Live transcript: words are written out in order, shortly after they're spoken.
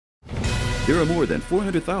There are more than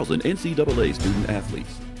 400,000 NCAA student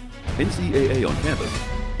athletes. NCAA on Campus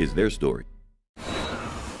is their story.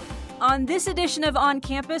 On this edition of On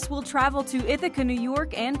Campus, we'll travel to Ithaca, New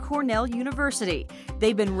York and Cornell University.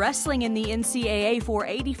 They've been wrestling in the NCAA for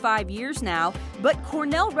 85 years now, but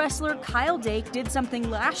Cornell wrestler Kyle Dake did something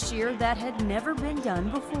last year that had never been done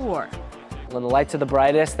before. When the lights are the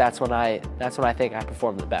brightest, that's when I think I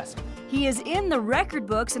perform the best. He is in the record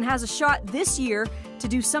books and has a shot this year to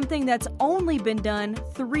do something that's only been done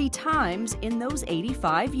 3 times in those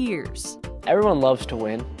 85 years. Everyone loves to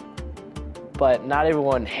win, but not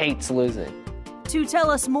everyone hates losing. To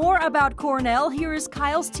tell us more about Cornell, here is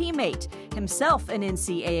Kyle's teammate, himself an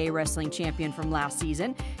NCAA wrestling champion from last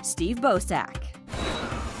season, Steve Bosak.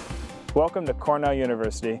 Welcome to Cornell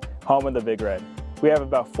University, home of the Big Red. We have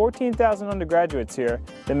about 14,000 undergraduates here.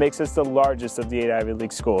 That makes us the largest of the 8 Ivy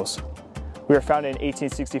League schools. We were founded in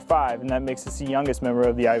 1865, and that makes us the youngest member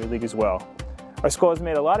of the Ivy League as well. Our school has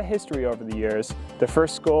made a lot of history over the years. The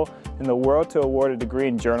first school in the world to award a degree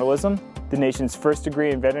in journalism, the nation's first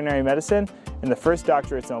degree in veterinary medicine, and the first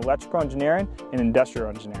doctorates in electrical engineering and industrial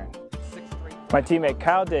engineering. My teammate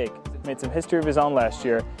Kyle Dake made some history of his own last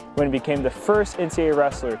year when he became the first NCAA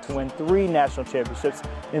wrestler to win 3 national championships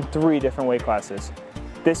in 3 different weight classes.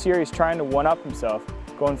 This year he's trying to one-up himself,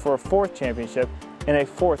 going for a 4th championship in a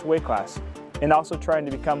 4th weight class, and also trying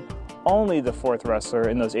to become only the 4th wrestler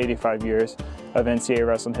in those 85 years of NCAA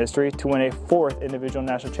wrestling history to win a 4th individual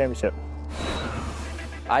national championship.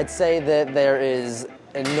 I'd say that there is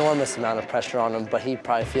enormous amount of pressure on him, but he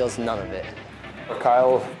probably feels none of it.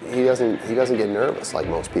 Kyle, he doesn't get nervous like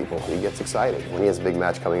most people. He gets excited. When he has a big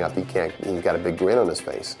match coming up, he's got a big grin on his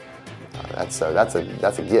face. That's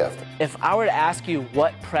a gift. If I were to ask you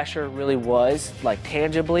what pressure really was, like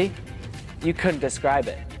tangibly, you couldn't describe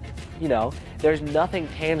it. You know, there's nothing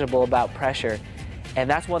tangible about pressure. And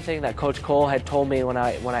that's one thing that Coach Cole had told me when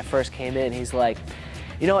I first came in. He's like,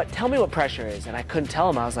 you know what, tell me what pressure is. And I couldn't tell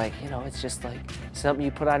him. I was like, you know, it's just like something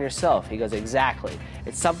you put on yourself. He goes, exactly.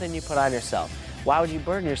 It's something you put on yourself. Why would you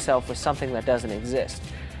burden yourself with something that doesn't exist?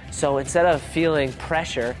 So instead of feeling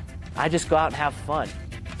pressure, I just go out and have fun.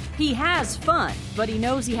 He has fun, but he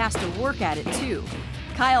knows he has to work at it too.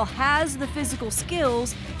 Kyle has the physical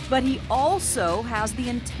skills, but he also has the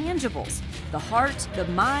intangibles, the heart, the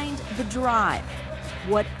mind, the drive.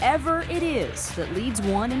 Whatever it is that leads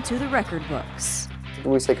one into the record books.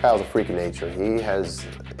 We say Kyle's a freak of nature. He has,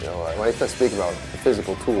 you know, when I speak about the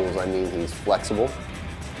physical tools, I mean he's flexible,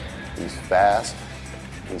 he's fast,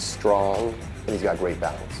 he's strong, and he's got great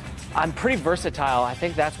balance. I'm pretty versatile. I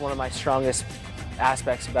think that's one of my strongest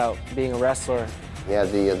aspects about being a wrestler. He had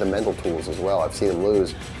the mental tools as well. I've seen him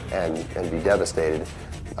lose and be devastated.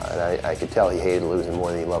 And I could tell he hated losing more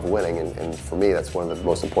than he loved winning. And for me, that's one of the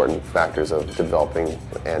most important factors of developing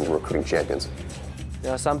and recruiting champions. You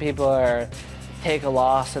know, some people take a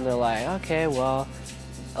loss and they're like, okay, well,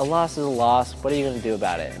 a loss is a loss. What are you going to do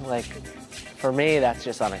about it? Like, for me, that's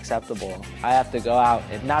just unacceptable. I have to go out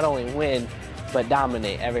and not only win, but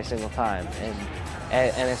dominate every single time.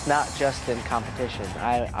 And it's not just in competition.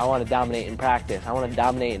 I want to dominate in practice. I want to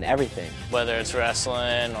dominate in everything. Whether it's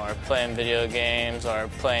wrestling or playing video games or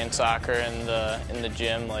playing soccer in the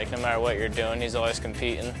gym, like no matter what you're doing, he's always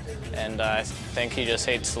competing. And I think he just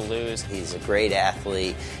hates to lose. He's a great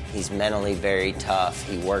athlete. He's mentally very tough.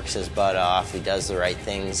 He works his butt off. He does the right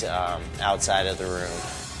things outside of the room.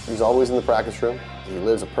 He's always in the practice room. He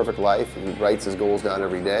lives a perfect life. He writes his goals down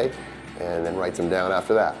every day and then writes them down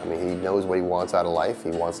after that. I mean, he knows what he wants out of life.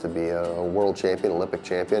 He wants to be a world champion, Olympic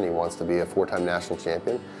champion. He wants to be a 4-time national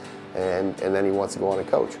champion, and then he wants to go on and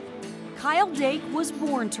coach. Kyle Dake was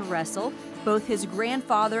born to wrestle. Both his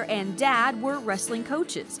grandfather and dad were wrestling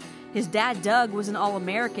coaches. His dad, Doug, was an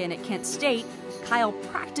All-American at Kent State. Kyle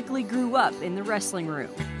practically grew up in the wrestling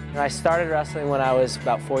room. I started wrestling when I was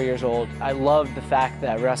about 4 years old. I loved the fact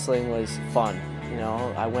that wrestling was fun. You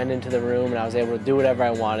know, I went into the room and I was able to do whatever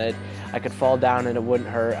I wanted. I could fall down and it wouldn't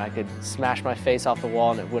hurt. I could smash my face off the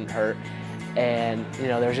wall and it wouldn't hurt. And, you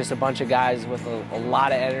know, there was just a bunch of guys with a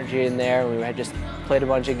lot of energy in there. We had just played a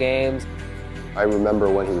bunch of games. I remember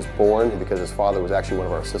when he was born, because his father was actually one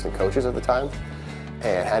of our assistant coaches at the time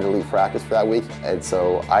and had to leave practice for that week. And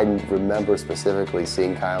so I remember specifically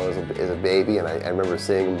seeing Kyle as a baby, and I remember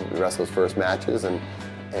seeing him wrestle his first matches. And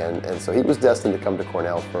so he was destined to come to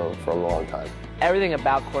Cornell for a long time. Everything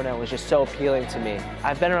about Cornell was just so appealing to me.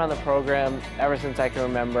 I've been around the program ever since I can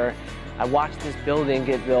remember. I watched this building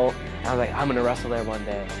get built, and I was like, I'm gonna wrestle there one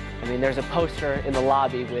day. I mean, there's a poster in the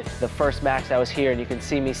lobby with the first match that was here, and you can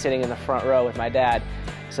see me sitting in the front row with my dad.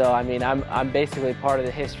 So, I mean, I'm basically part of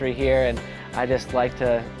the history here, and I just like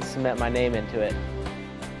to cement my name into it.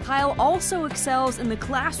 Kyle also excels in the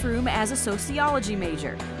classroom as a sociology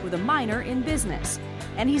major with a minor in business.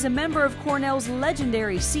 And he's a member of Cornell's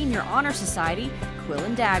legendary Senior Honor Society, Quill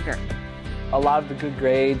and Dagger. A lot of the good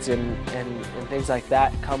grades and things like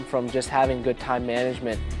that come from just having good time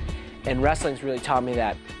management. And wrestling's really taught me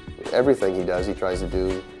that. Everything he does, he tries to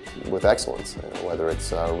do with excellence, whether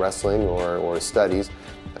it's wrestling or studies.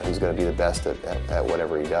 He's going to be the best at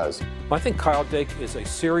whatever he does. I think Kyle Dake is a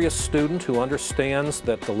serious student who understands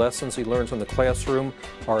that the lessons he learns in the classroom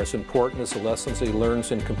are as important as the lessons he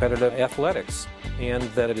learns in competitive athletics, and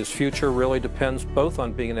that his future really depends both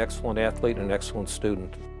on being an excellent athlete and an excellent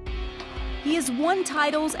student. He has won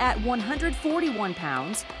titles at 141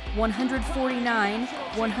 pounds, 149,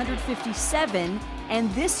 157, and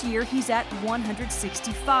this year he's at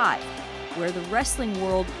 165, where the wrestling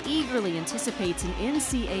world eagerly anticipates an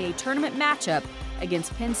NCAA tournament matchup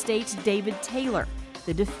against Penn State's David Taylor,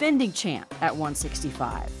 the defending champ at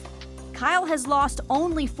 165. Kyle has lost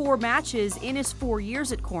only 4 matches in his 4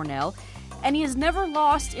 years at Cornell, and he has never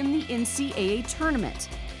lost in the NCAA tournament.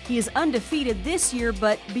 He is undefeated this year,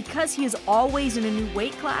 but because he is always in a new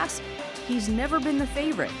weight class, he's never been the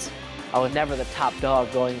favorite. I was never the top dog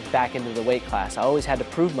going back into the weight class. I always had to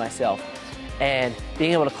prove myself. And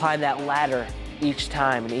being able to climb that ladder each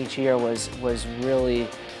time and each year was really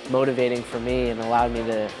motivating for me and allowed me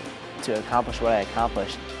to accomplish what I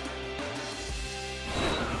accomplished.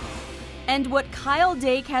 And what Kyle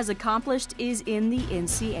Dake has accomplished is in the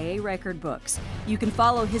NCAA record books. You can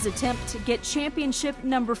follow his attempt to get championship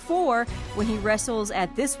number 4 when he wrestles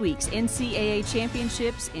at this week's NCAA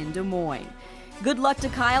championships in Des Moines. Good luck to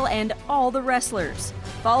Kyle and all the wrestlers.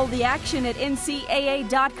 Follow the action at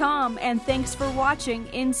ncaa.com, and thanks for watching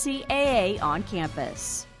NCAA on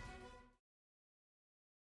Campus.